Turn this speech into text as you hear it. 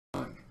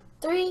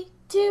3,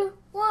 2,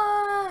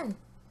 1.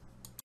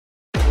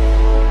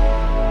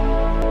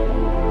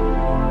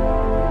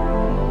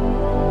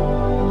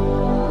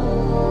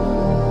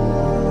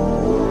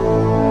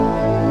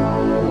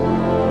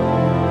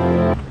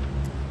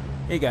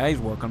 Hey guys,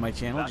 welcome to my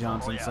channel,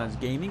 Johnson Sons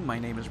Gaming. My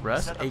name is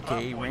Russ,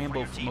 aka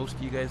Rambo for most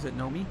of you guys that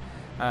know me.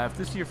 If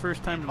this is your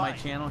first time to my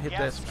channel, hit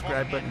that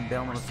subscribe button and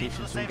bell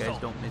notification so you guys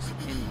don't miss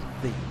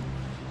anything.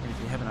 And if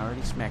you haven't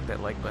already, smack that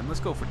like button. Let's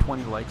go for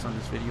 20 likes on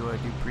this video. I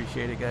do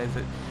appreciate it, guys.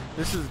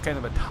 This is kind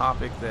of a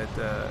topic that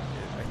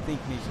I think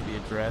needs to be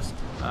addressed.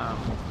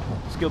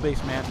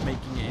 Skill-based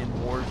matchmaking in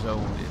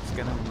Warzone, it's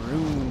going to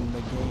ruin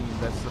the game.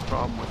 That's the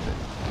problem with it.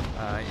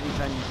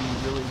 Anytime you do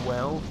really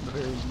well, the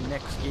very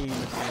next game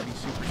is going to be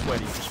super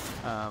sweaty.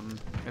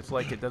 It's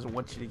like it doesn't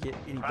want you to get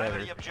any better.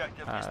 You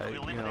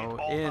know,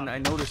 and I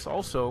noticed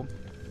also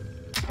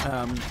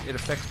it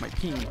affects my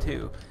ping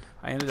too.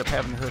 I ended up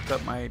having to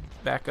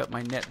back up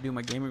my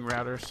NetDuma gaming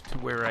routers to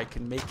where I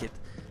can make it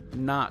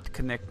not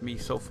connect me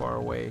so far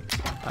away.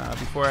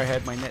 Before I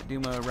had my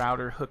NetDuma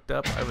router hooked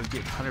up, I would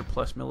get 100+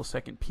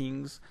 millisecond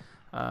pings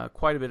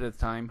quite a bit at the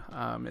time,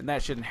 and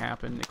that shouldn't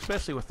happen,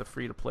 especially with the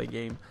free-to-play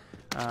game.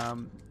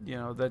 You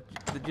know, that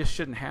just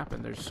shouldn't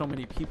happen. There's so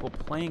many people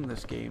playing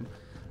this game,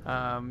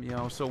 you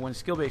know, so when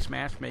skill-based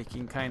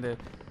matchmaking kind of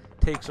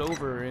takes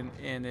over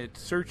and it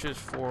searches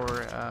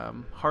for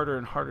harder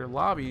and harder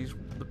lobbies,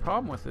 the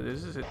problem with it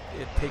is it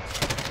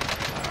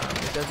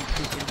doesn't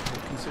take into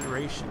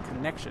consideration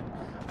connection.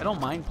 I don't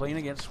mind playing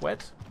against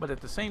sweats, but at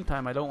the same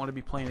time I don't want to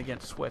be playing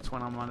against sweats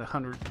when I'm on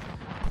 100+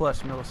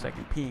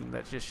 millisecond ping.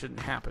 That just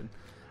shouldn't happen.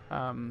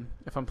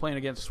 If I'm playing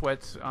against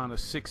sweats on a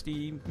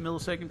 60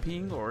 millisecond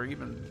ping or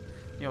even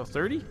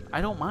 30,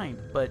 I don't mind,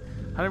 but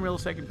 100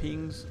 millisecond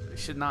pings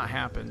should not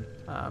happen,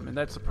 and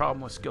that's the problem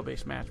with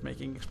skill-based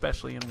matchmaking,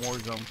 especially in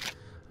Warzone.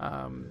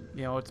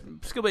 You know,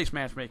 skill-based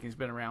matchmaking has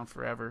been around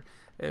forever.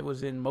 It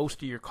was in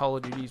most of your Call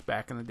of Duties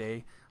back in the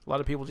day. A lot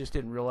of people just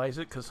didn't realize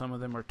it because some of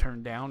them are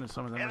turned down and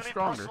some of them are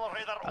stronger.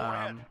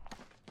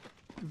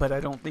 But I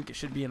don't think it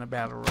should be in a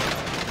battle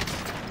royale.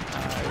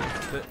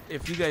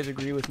 If you guys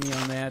agree with me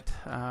on that,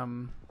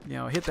 you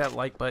know, hit that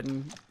like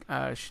button.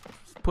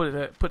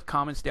 Put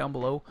comments down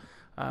below.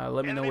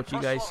 Let me know what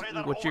your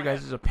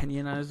guys'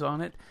 opinion is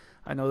on it.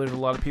 I know there's a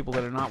lot of people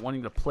that are not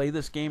wanting to play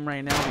this game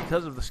right now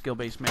because of the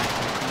skill-based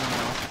matchmaking.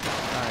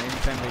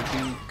 Anytime they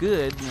do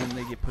good, then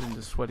they get put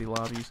into sweaty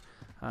lobbies.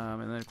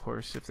 And then, of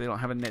course, if they don't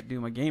have a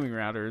NetDuma gaming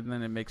router,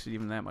 then it makes it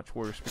even that much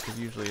worse because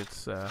usually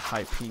it's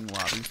high ping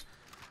lobbies.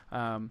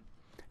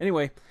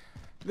 Anyway,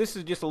 this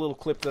is just a little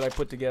clip that I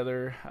put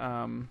together.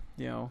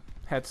 You know,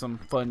 had some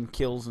fun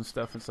kills and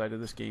stuff inside of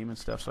this game and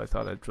stuff, so I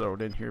thought I'd throw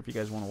it in here. If you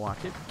guys want to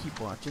watch it, keep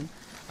watching.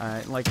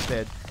 Like I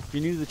said, if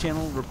you're new to the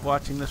channel,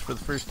 watching this for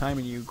the first time,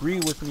 and you agree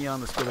with me on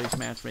the skill-based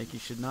matchmaking, you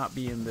should not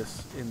be in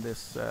this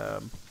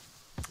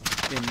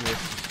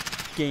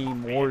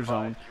game,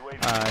 Warzone.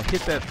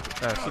 Hit that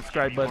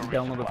subscribe button,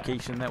 bell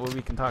notification. That way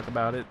we can talk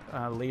about it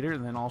later,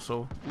 and then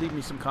also leave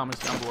me some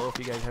comments down below if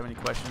you guys have any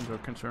questions or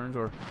concerns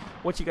or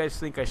what you guys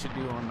think I should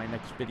do on my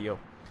next video.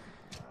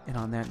 And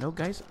on that note,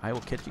 guys, I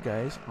will catch you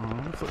guys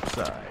on the flip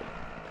side.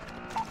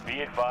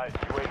 Be advised,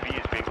 UAV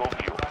is bingo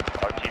fuel.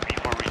 RTB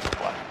for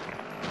resupply.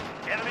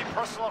 Enemy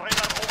personal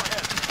radar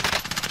overhead.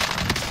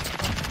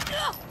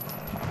 Yeah.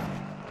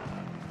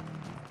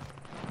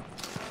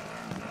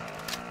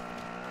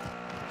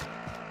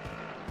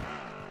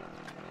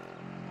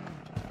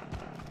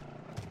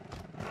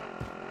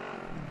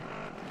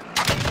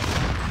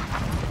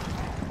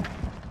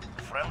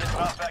 Friendly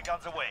dropback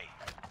guns away.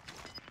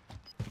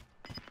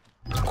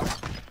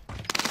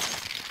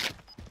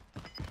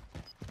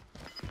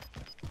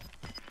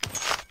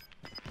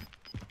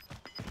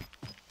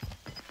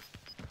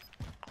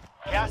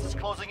 Gas is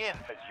closing in.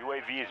 As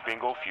UAV is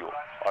bingo fuel.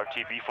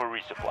 RTB for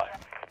resupply.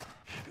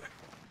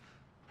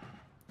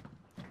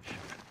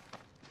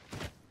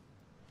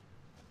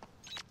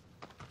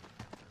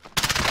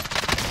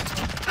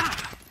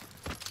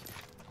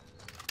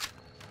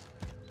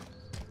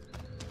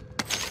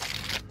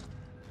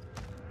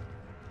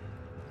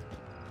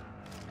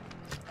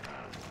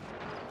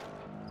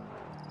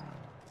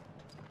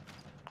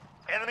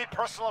 Enemy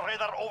personal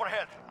radar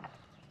overhead.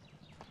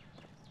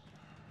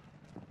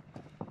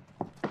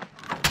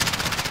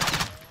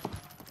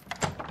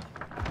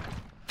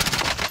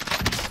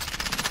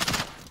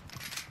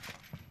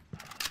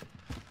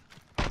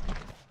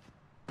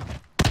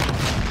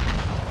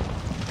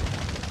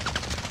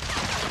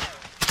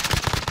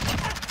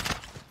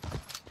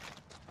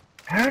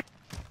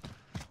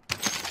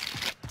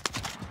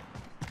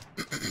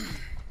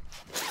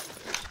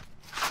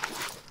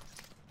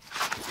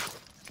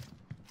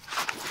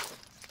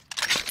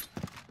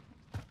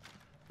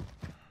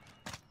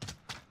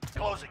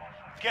 Closing.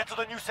 Get to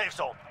the new safe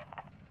zone.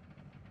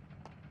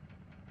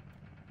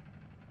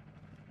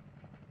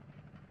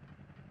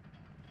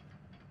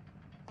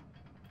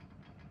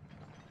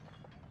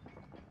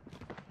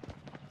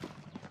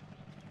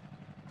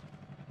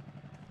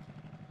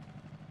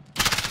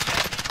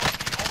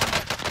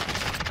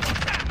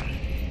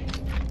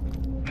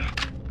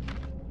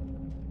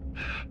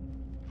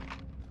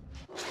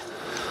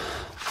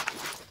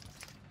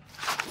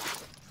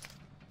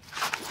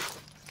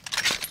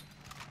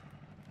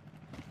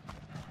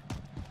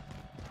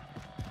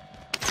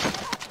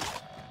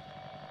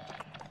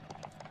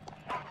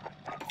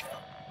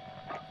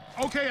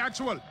 Okay,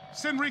 actual.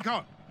 Send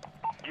recon.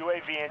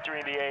 UAV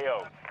entering the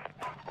AO.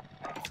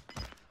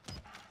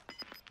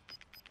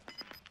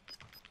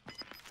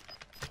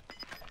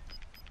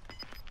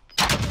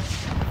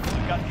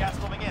 We've got gas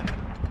moving in.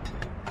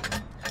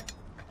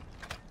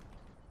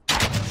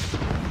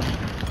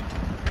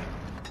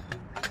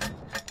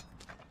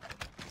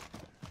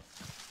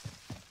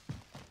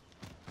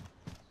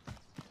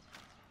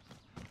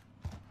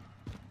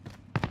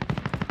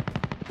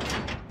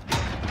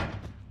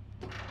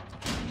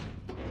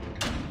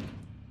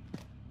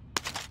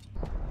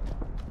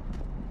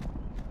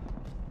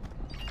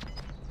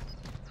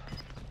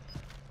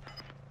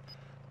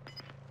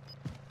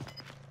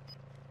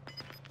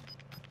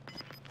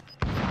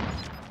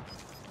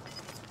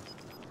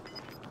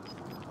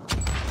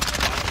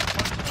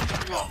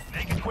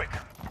 Make it quick.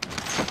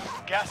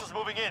 Gas is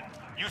moving in.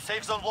 New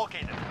safe zone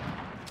located.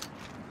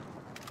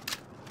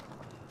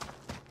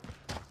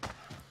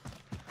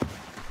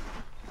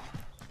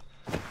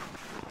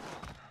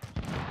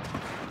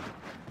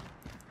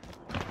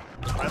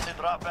 Friendly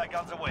drop back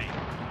on the way.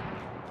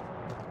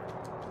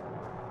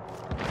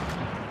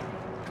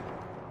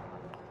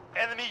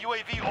 Enemy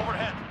UAV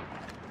overhead.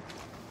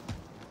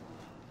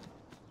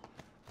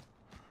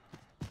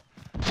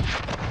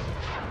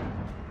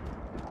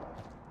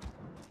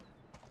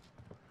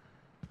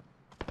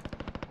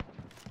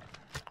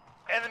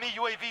 Enemy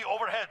UAV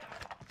overhead.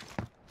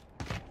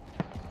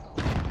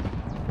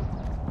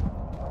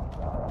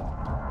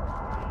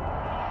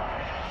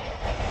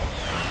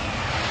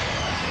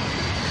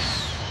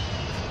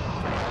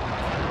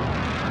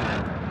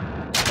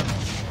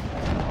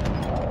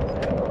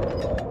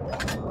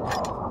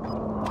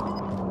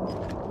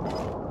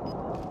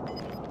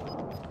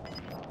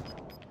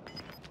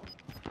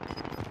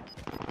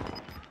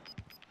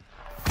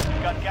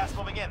 Got gas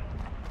moving in.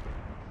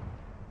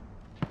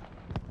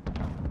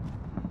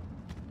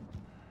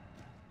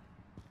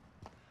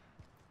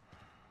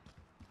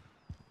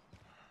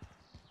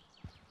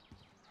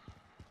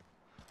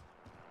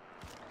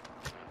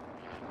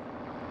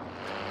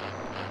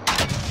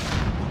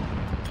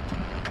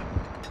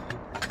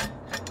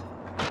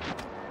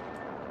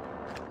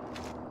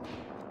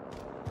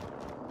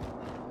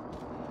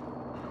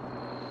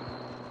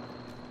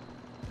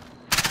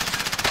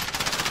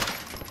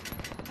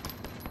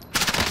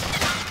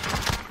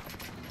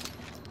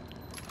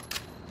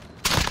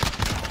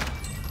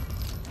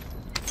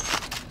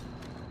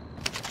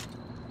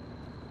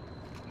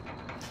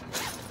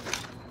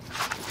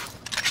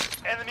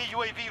 Enemy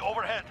UAV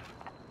overhead.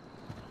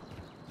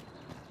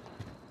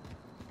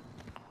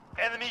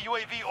 Enemy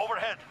UAV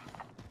overhead.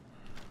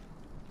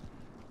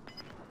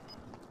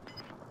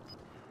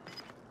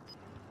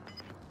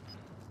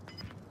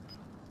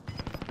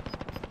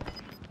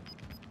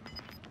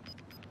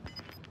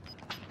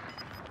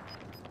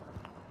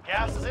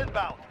 Gas is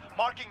inbound.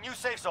 Marking new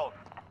safe zone.